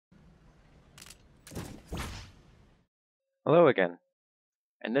Hello again.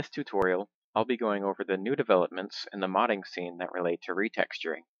 In this tutorial, I'll be going over the new developments in the modding scene that relate to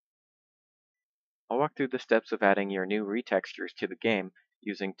retexturing. I'll walk through the steps of adding your new retextures to the game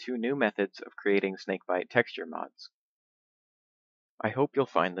using two new methods of creating Snakebite texture mods. I hope you'll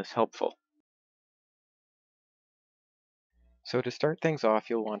find this helpful. So to start things off,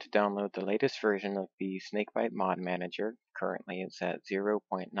 you'll want to download the latest version of the Snakebite Mod Manager. Currently it's at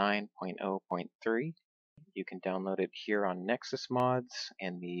 0.9.0.3. You can download it here on Nexus Mods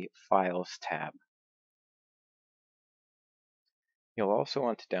in the Files tab. You'll also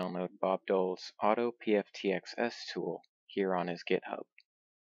want to download Bob Dole's AutoPftxsTool here on his GitHub.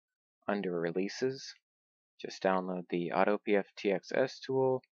 Under Releases, just download the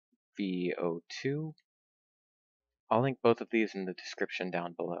AutoPftxsTool V02. I'll link both of these in the description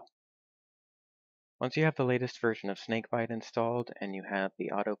down below. Once you have the latest version of Snakebite installed and you have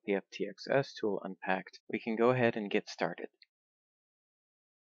the AutoPftxsTool unpacked, we can go ahead and get started.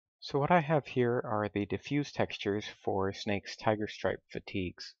 So what I have here are the diffuse textures for Snake's tiger stripe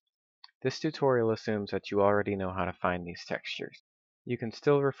fatigues. This tutorial assumes that you already know how to find these textures. You can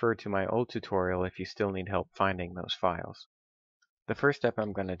still refer to my old tutorial if you still need help finding those files. The first step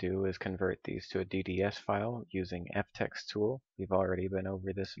I'm going to do is convert these to a DDS file using AutoPftxsTool. We've already been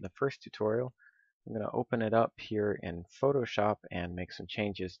over this in the first tutorial. I'm going to open it up here in Photoshop and make some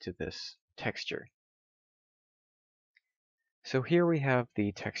changes to this texture. So here we have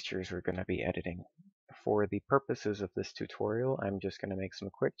the textures we're going to be editing. For the purposes of this tutorial, I'm just going to make some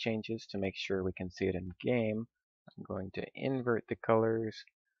quick changes to make sure we can see it in game. I'm going to invert the colors,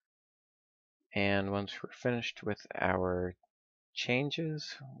 and once we're finished with our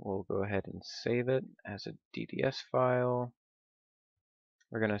changes, we'll go ahead and save it as a DDS file.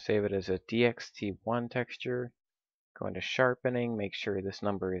 We're going to save it as a DXT1 texture. Go into sharpening, make sure this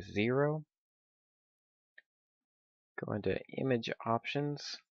number is 0. Go into image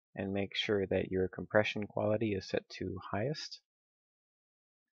options and make sure that your compression quality is set to highest.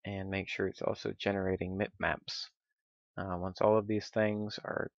 And make sure it's also generating bitmaps. Once all of these things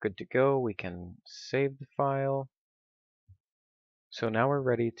are good to go, we can save the file. So now we're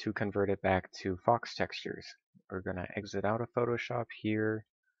ready to convert it back to Fox textures. We're going to exit out of Photoshop here,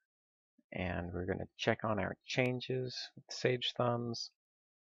 and we're going to check on our changes with Sage Thumbs.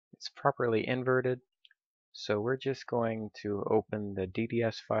 It's properly inverted, so we're just going to open the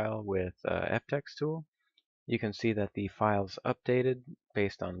DDS file with AutoPftxsTool. You can see that the file's updated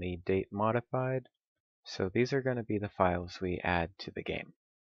based on the date modified. So these are going to be the files we add to the game.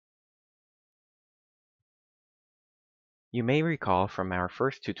 You may recall from our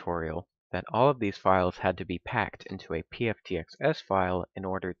first tutorial that all of these files had to be packed into a pftxs file in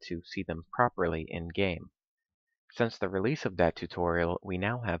order to see them properly in-game. Since the release of that tutorial, we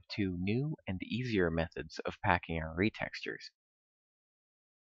now have two new and easier methods of packing our retextures.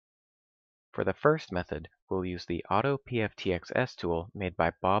 For the first method, we'll use the AutoPftxs tool made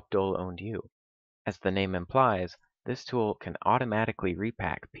by Bob Dole Owned You. As the name implies, this tool can automatically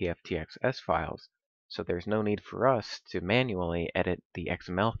repack pftxs files, so there's no need for us to manually edit the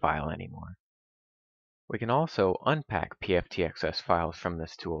XML file anymore. We can also unpack pftxs files from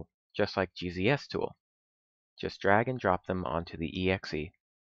this tool, just like GZS tool. Just drag and drop them onto the exe.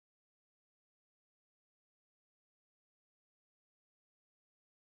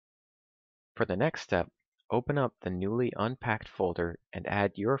 For the next step, open up the newly unpacked folder and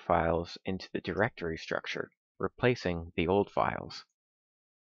add your files into the directory structure, replacing the old files.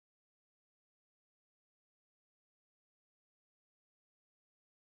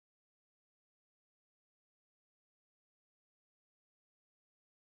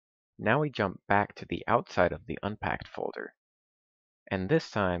 Now we jump back to the outside of the unpacked folder. And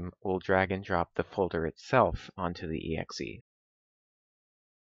this time, we'll drag and drop the folder itself onto the exe.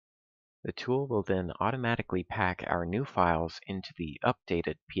 The tool will then automatically pack our new files into the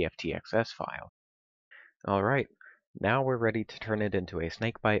updated pftxs file. Alright, now we're ready to turn it into a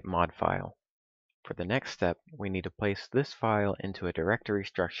Snakebite mod file. For the next step, we need to place this file into a directory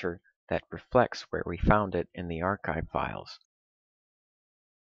structure that reflects where we found it in the archive files.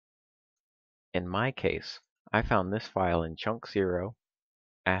 In my case, I found this file in Chunk 0,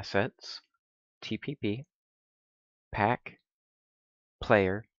 Assets, TPP, Pack,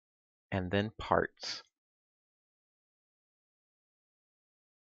 Player, and then Parts.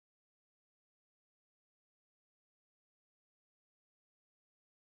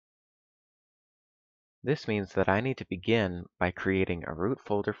 This means that I need to begin by creating a root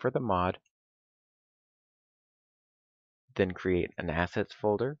folder for the mod, then create an Assets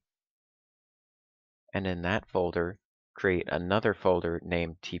folder, and in that folder, create another folder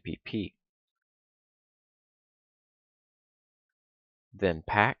named TPP. then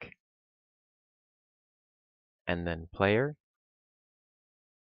Pack, and then Player,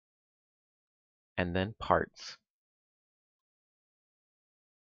 and then Parts.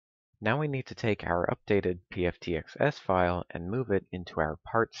 Now we need to take our updated pftxs file and move it into our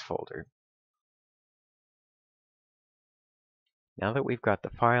Parts folder. Now that we've got the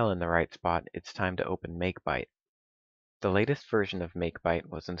file in the right spot, it's time to open Snakebite. The latest version of Snakebite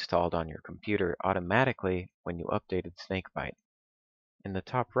was installed on your computer automatically when you updated Snakebite. In the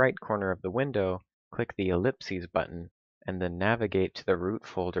top right corner of the window, click the ellipses button and then navigate to the root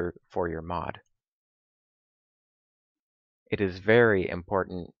folder for your mod. It is very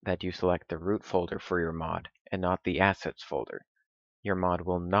important that you select the root folder for your mod and not the assets folder. Your mod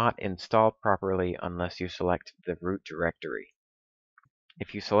will not install properly unless you select the root directory.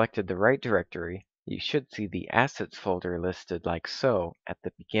 If you selected the right directory, you should see the assets folder listed like so at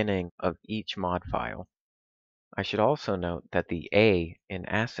the beginning of each mod file. I should also note that the A in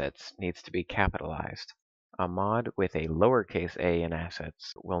assets needs to be capitalized. A mod with a lowercase a in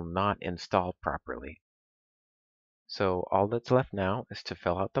assets will not install properly. So all that's left now is to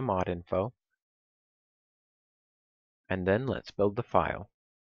fill out the mod info, and then let's build the file.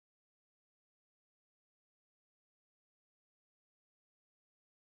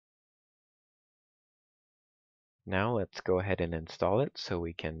 Now let's go ahead and install it so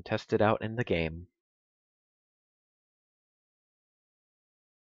we can test it out in the game.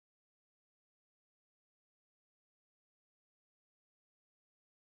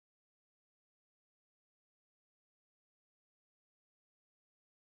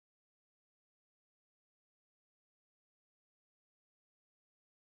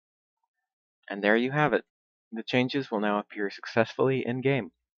 And there you have it. The changes will now appear successfully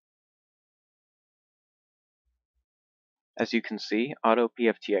in-game. As you can see,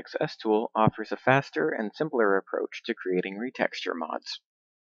 AutoPftxsTool offers a faster and simpler approach to creating retexture mods.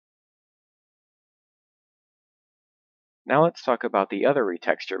 Now let's talk about the other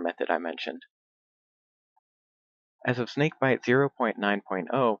retexture method I mentioned. As of Snakebite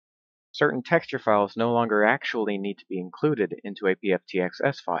 0.9.0, certain texture files no longer actually need to be included into a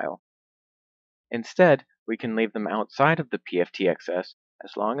pftxs file. Instead, we can leave them outside of the pftxs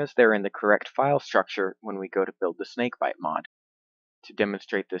as long as they're in the correct file structure when we go to build the Snakebite mod. To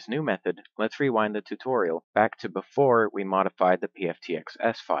demonstrate this new method, let's rewind the tutorial back to before we modified the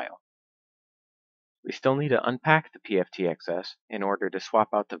pftxs file. We still need to unpack the pftxs in order to swap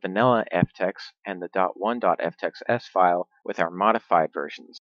out the vanilla ftx and the .1.ftxs file with our modified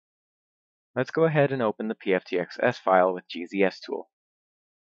versions. Let's go ahead and open the pftxs file with GZSTool.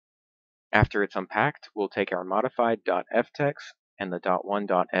 After it's unpacked, we'll take our modified .ftx and the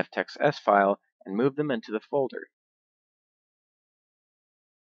 .1.ftxs file and move them into the folder.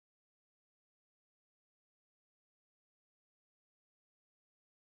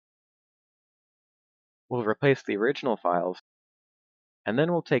 We'll replace the original files, and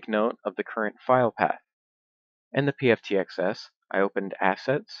then we'll take note of the current file path. In the pftxs, I opened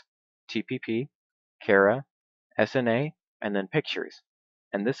Assets, TPP, Cara, SNA, and then Pictures,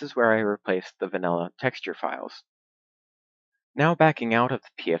 and this is where I replaced the vanilla texture files. Now backing out of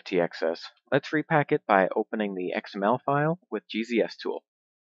the pftxs, let's repack it by opening the XML file with GZSTool.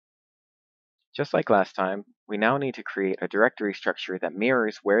 Just like last time, we now need to create a directory structure that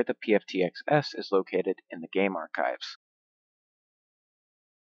mirrors where the pftxs is located in the game archives.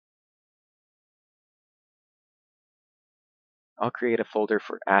 I'll create a folder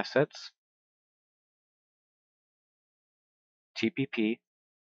for Assets, TPP,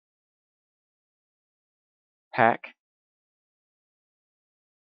 Pack,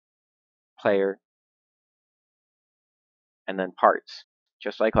 Player, and then Parts,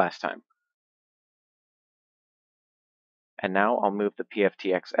 just like last time. And now I'll move the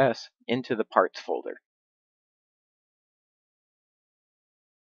pftxs into the Parts folder.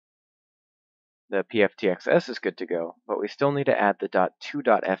 The pftxs is good to go, but we still need to add the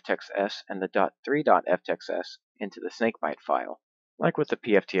 .2.ftxs and the .3.ftxs into the Snakebite file. Like with the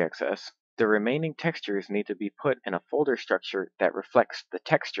pftxs, the remaining textures need to be put in a folder structure that reflects the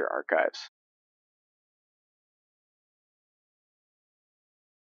texture archives.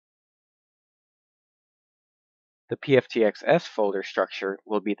 The pftxs folder structure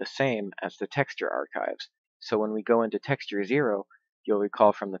will be the same as the texture archives, so when we go into texture 0, you'll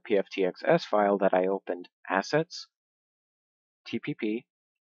recall from the pftxs file that I opened Assets, TPP,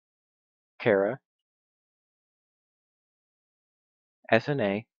 Cara,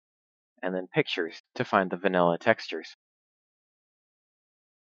 SNA, and then Pictures to find the vanilla textures.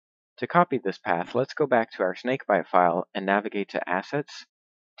 To copy this path, let's go back to our Snakebite file and navigate to Assets,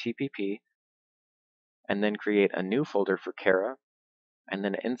 TPP, and then create a new folder for Cara, And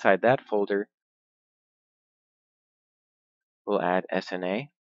then inside that folder, we'll add SNA,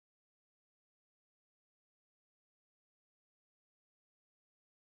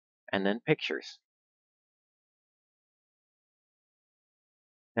 and then pictures.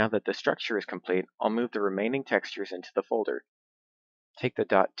 Now that the structure is complete, I'll move the remaining textures into the folder. Take the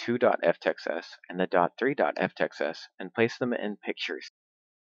 .2.ftxs and the .3.ftxs and place them in pictures.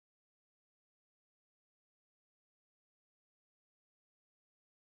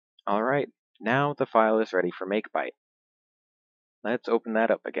 Alright, now the file is ready for Makebite. Let's open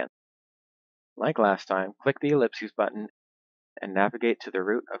that up again. Like last time, click the ellipses button and navigate to the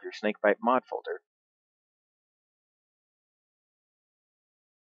root of your Snakebite mod folder.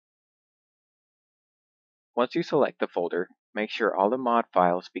 Once you select the folder, make sure all the mod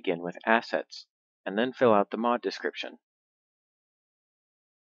files begin with assets, and then fill out the mod description.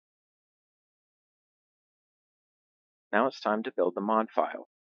 Now it's time to build the mod file.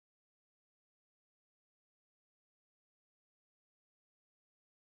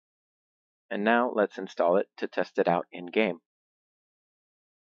 And now let's install it to test it out in-game.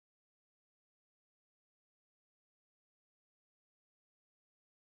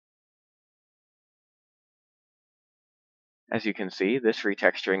 As you can see, this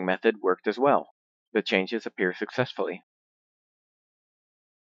retexturing method worked as well. The changes appear successfully.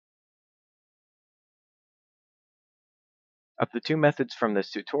 Of the two methods from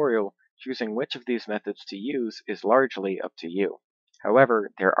this tutorial, choosing which of these methods to use is largely up to you. However,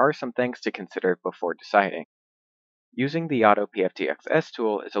 there are some things to consider before deciding. Using the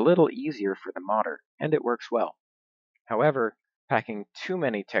AutoPftxsTool is a little easier for the modder, and it works well. However, packing too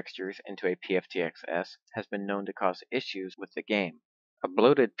many textures into a PFTXS has been known to cause issues with the game. A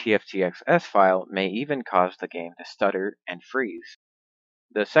bloated PFTXS file may even cause the game to stutter and freeze.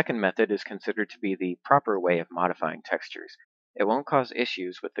 The second method is considered to be the proper way of modifying textures. It won't cause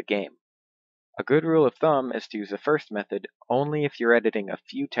issues with the game. A good rule of thumb is to use the first method only if you're editing a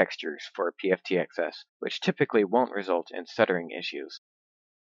few textures for a PFTXS, which typically won't result in stuttering issues.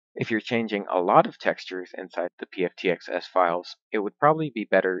 If you're changing a lot of textures inside the PFTXS files, it would probably be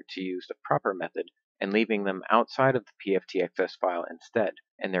better to use the proper method and leaving them outside of the PFTXS file instead,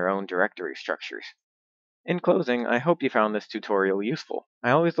 in their own directory structures. In closing, I hope you found this tutorial useful.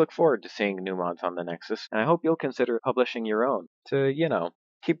 I always look forward to seeing new mods on the Nexus, and I hope you'll consider publishing your own to,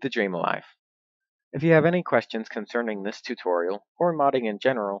 keep the dream alive. If you have any questions concerning this tutorial, or modding in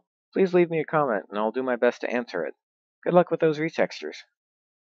general, please leave me a comment and I'll do my best to answer it. Good luck with those retextures.